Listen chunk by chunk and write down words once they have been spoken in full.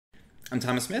I'm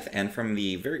Thomas Smith, and from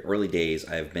the very early days,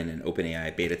 I've been an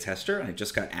OpenAI beta tester, and I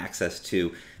just got access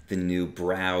to the new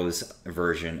browse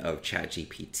version of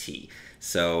ChatGPT.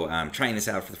 So I'm trying this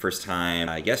out for the first time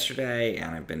yesterday,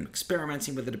 and I've been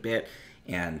experimenting with it a bit,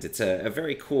 and it's a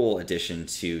very cool addition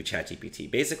to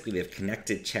ChatGPT. Basically, they've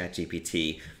connected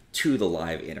ChatGPT to the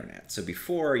live internet. So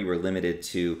before, you were limited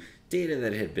to data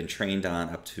that had been trained on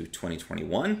up to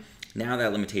 2021. Now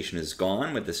that limitation is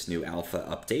gone with this new alpha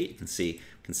update. You can see, you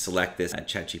can select this at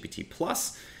ChatGPT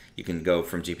Plus. You can go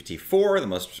from GPT-4, the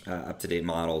most up-to-date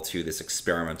model, to this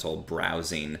experimental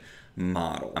browsing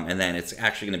model. And then it's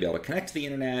actually going to be able to connect to the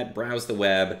internet, browse the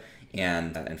web,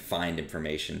 and find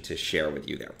information to share with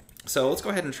you there. So let's go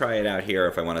ahead and try it out here.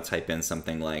 If I want to type in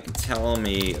something like, tell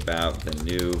me about the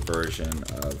new version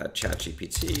of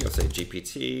ChatGPT, I'll say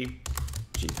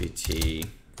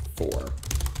GPT-4.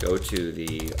 Go to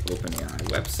the OpenAI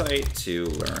website to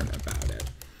learn about it.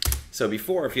 So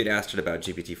before, if you'd asked it about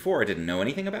GPT-4, I didn't know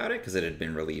anything about it because it had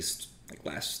been released like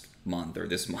last month or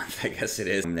this month, I guess it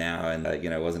is now, and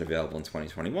it wasn't available in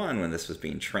 2021 when this was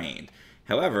being trained.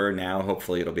 However, now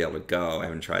hopefully it'll be able to go. I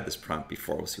haven't tried this prompt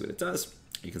before. We'll see what it does.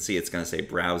 You can see it's going to say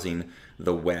browsing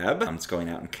the web. It's going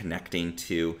out and connecting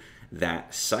to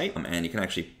that site, and you can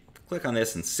actually click on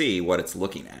this and see what it's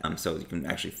looking at. So you can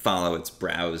actually follow its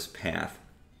browse path.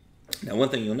 Now, one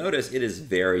thing you'll notice, it is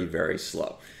very, very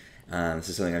slow. This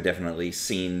is something I've definitely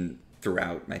seen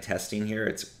throughout my testing here.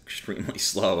 It's extremely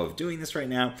slow of doing this right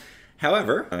now.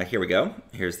 However, here we go.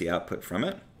 Here's the output from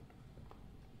it.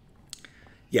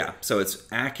 Yeah, so it's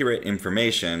accurate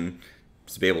information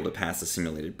to be able to pass the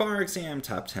simulated bar exam,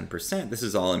 top 10%. This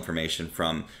is all information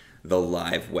from the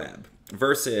live web.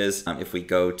 Versus if we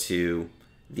go to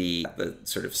the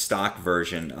sort of stock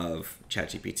version of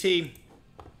ChatGPT,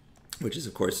 which is,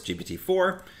 of course,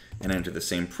 GPT-4, and enter the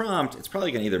same prompt, it's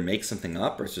probably going to either make something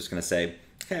up or it's just going to say,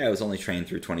 hey, I was only trained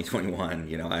through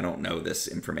 2021, I don't know this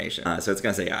information. So it's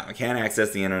going to say, I can't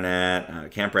access the internet, I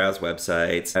can't browse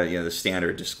websites, the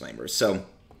standard disclaimers. So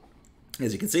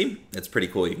as you can see, it's pretty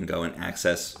cool. You can go and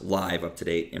access live,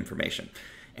 up-to-date information.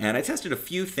 And I tested a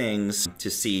few things to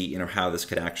see, how this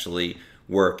could actually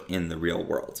work in the real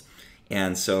world.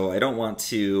 And so I don't want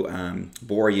to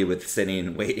bore you with sitting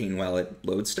and waiting while it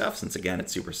loads stuff, since again,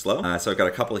 it's super slow. So I've got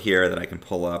a couple here that I can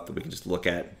pull up that we can just look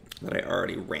at that I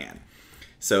already ran.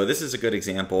 So this is a good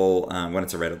example when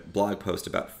it's a Reddit blog post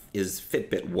about, is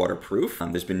Fitbit waterproof?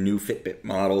 There's been new Fitbit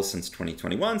models since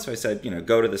 2021. So I said,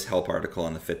 go to this help article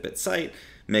on the Fitbit site,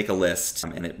 make a list,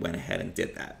 and it went ahead and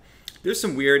did that. There's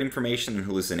some weird information and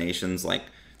hallucinations, like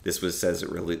this says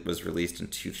it was released in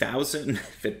 2000.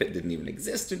 Fitbit didn't even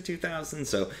exist in 2000.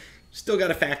 So still got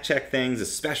to fact check things,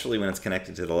 especially when it's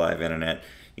connected to the live internet.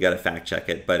 You got to fact check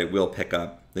it, but it will pick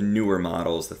up the newer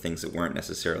models, the things that weren't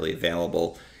necessarily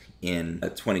available in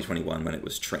 2021 when it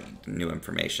was trained, new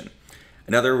information.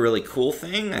 Another really cool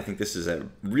thing, I think this is a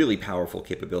really powerful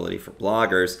capability for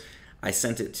bloggers. I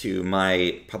sent it to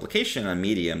my publication on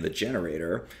Medium, the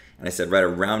generator, and I said, write a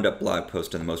roundup blog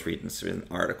post on the most recent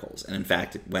articles. And in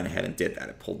fact, it went ahead and did that.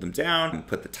 It pulled them down and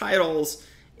put the titles.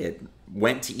 It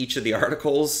went to each of the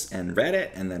articles and read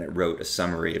it, and then it wrote a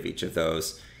summary of each of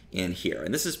those in here.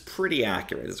 And this is pretty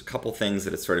accurate. There's a couple things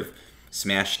that it's sort of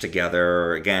smashed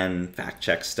together. Again, fact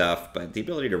check stuff, but the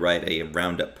ability to write a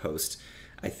roundup post,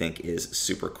 I think, is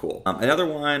super cool. Another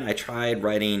one, I tried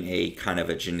writing a kind of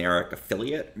a generic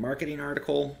affiliate marketing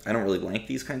article. I don't really like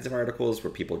these kinds of articles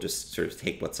where people just sort of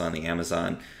take what's on the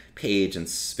Amazon page and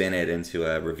spin it into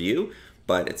a review,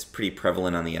 but it's pretty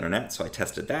prevalent on the internet, so I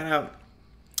tested that out.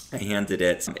 I handed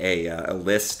it a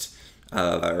list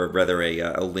of, or rather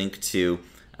a link to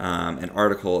an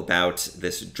article about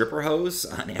this dripper hose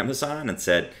on Amazon and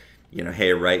said,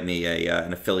 hey, write me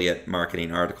an affiliate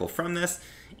marketing article from this.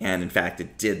 And in fact,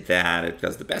 it did that. It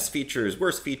does the best features,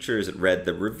 worst features. It read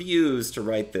the reviews to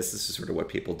write this. This is sort of what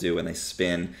people do when they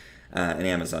spin an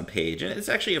Amazon page. And it's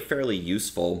actually a fairly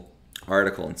useful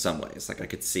article in some ways. Like I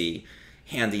could see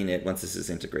handing it, once this is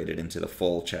integrated into the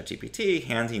full ChatGPT,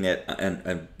 handing it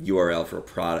a URL for a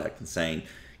product and saying,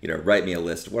 write me a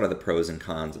list. What are the pros and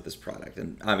cons of this product?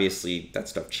 And obviously that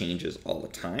stuff changes all the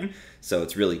time. So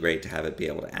it's really great to have it be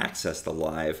able to access the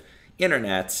live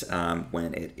internet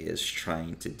when it is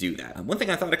trying to do that. One thing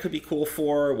I thought it could be cool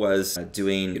for was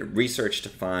doing research to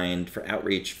find for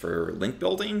outreach for link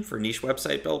building for niche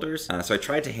website builders. So I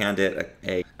tried to hand it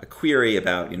a query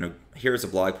about, here's a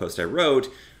blog post I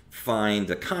wrote, find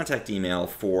the contact email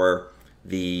for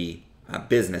the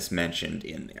business mentioned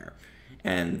in there.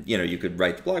 And, you could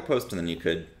write the blog post and then you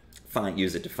could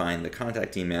use it to find the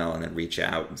contact email and then reach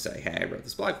out and say, hey, I wrote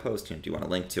this blog post, do you want to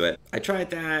link to it? I tried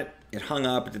that, it hung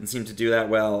up, it didn't seem to do that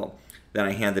well. Then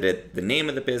I handed it the name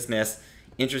of the business.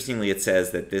 Interestingly, it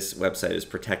says that this website is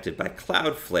protected by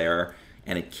Cloudflare,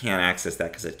 and it can't access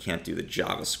that because it can't do the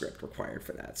JavaScript required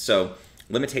for that. So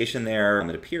limitation there.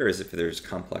 It appears if there's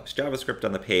complex JavaScript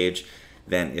on the page,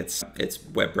 then its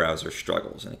web browser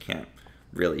struggles and it can't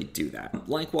really do that.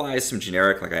 Likewise, some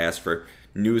generic, like I asked for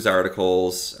news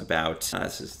articles about, I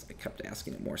kept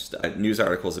asking it more stuff. News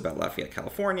articles about Lafayette,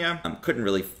 California. Couldn't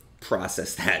really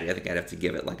process that. I think I'd have to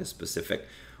give it like a specific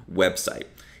website.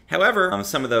 However,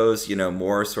 some of those,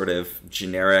 more sort of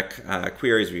generic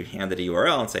queries where you hand it a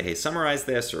URL and say, hey, summarize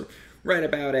this or write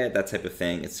about it, that type of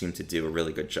thing, it seemed to do a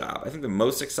really good job. I think the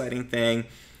most exciting thing,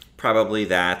 probably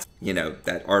that,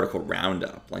 that article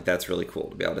roundup. Like, that's really cool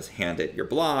to be able to hand it your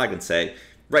blog and say,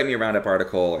 write me a roundup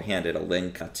article, or hand it a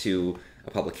link to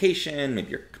a publication,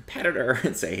 maybe your competitor,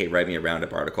 and say, hey, write me a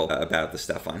roundup article about the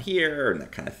stuff on here, and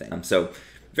that kind of thing. So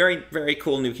very, very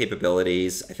cool new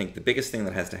capabilities. I think the biggest thing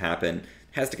that has to happen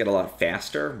has to get a lot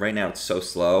faster. Right now it's so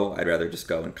slow. I'd rather just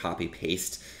go and copy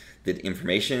paste the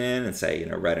information in and say,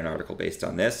 write an article based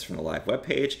on this from the live web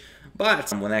page.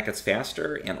 But when that gets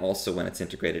faster, and also when it's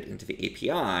integrated into the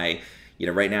API,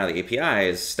 right now the API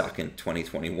is stuck in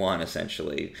 2021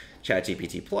 essentially.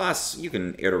 ChatGPT Plus, you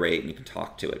can iterate and you can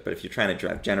talk to it, but if you're trying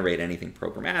to generate anything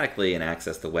programmatically and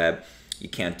access the web, you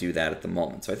can't do that at the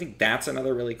moment. So I think that's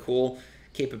another really cool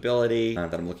capability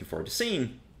that I'm looking forward to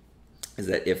seeing, is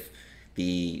that if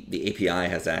the API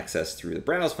has access through the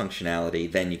browse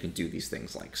functionality, then you can do these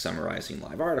things like summarizing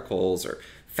live articles or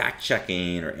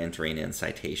fact-checking or entering in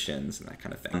citations and that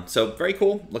kind of thing. So very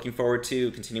cool. Looking forward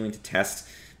to continuing to test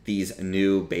these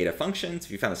new beta functions.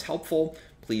 If you found this helpful,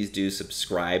 please do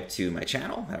subscribe to my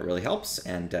channel. That really helps.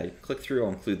 And click through.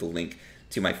 I'll include the link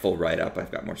to my full write-up.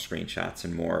 I've got more screenshots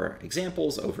and more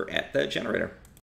examples over at the generator.